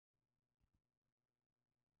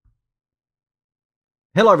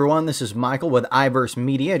Hello everyone, this is Michael with iVerse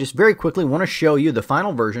Media. I just very quickly want to show you the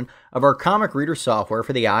final version of our comic reader software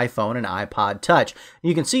for the iPhone and iPod Touch.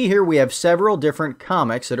 You can see here we have several different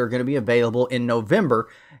comics that are going to be available in November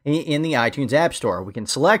in the iTunes App Store. We can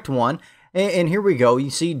select one, and here we go. You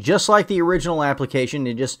see, just like the original application,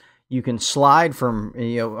 you can slide from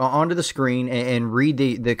onto the screen and read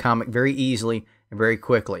the comic very easily and very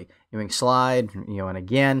quickly. You can slide, and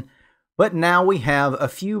again. But now we have a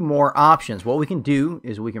few more options. What we can do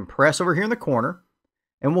is we can press over here in the corner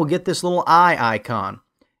and we'll get this little eye icon.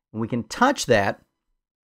 And we can touch that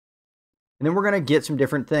and then we're going to get some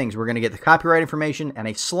different things. We're going to get the copyright information and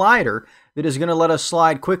a slider that is going to let us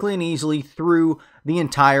slide quickly and easily through the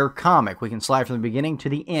entire comic. We can slide from the beginning to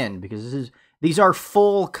the end because these are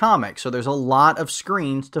full comics, so there's a lot of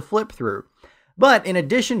screens to flip through. But in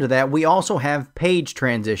addition to that, we also have page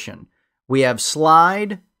transition. We have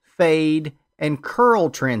slide, fade, and curl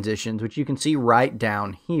transitions, which you can see right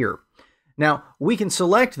down here. Now, we can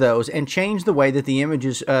select those and change the way that the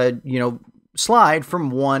images, slide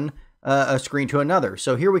from one screen to another.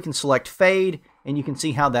 So here we can select fade, and you can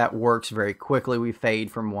see how that works very quickly. We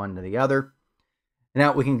fade from one to the other.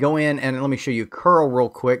 Now, we can go in, and let me show you curl real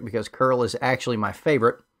quick, because curl is actually my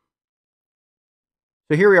favorite.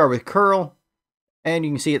 So here we are with curl, and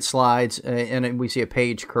you can see it slides, and we see a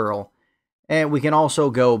page curl. And we can also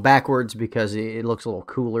go backwards because it looks a little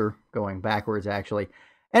cooler going backwards, actually.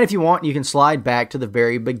 And if you want, you can slide back to the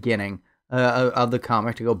very beginning of the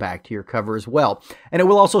comic to go back to your cover as well. And it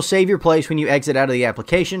will also save your place when you exit out of the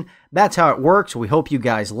application. That's how it works. We hope you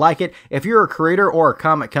guys like it. If you're a creator or a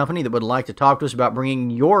comic company that would like to talk to us about bringing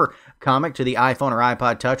your comic to the iPhone or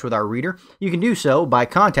iPod Touch with our reader, you can do so by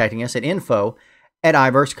contacting us at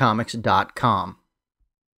info@iversecomics.com.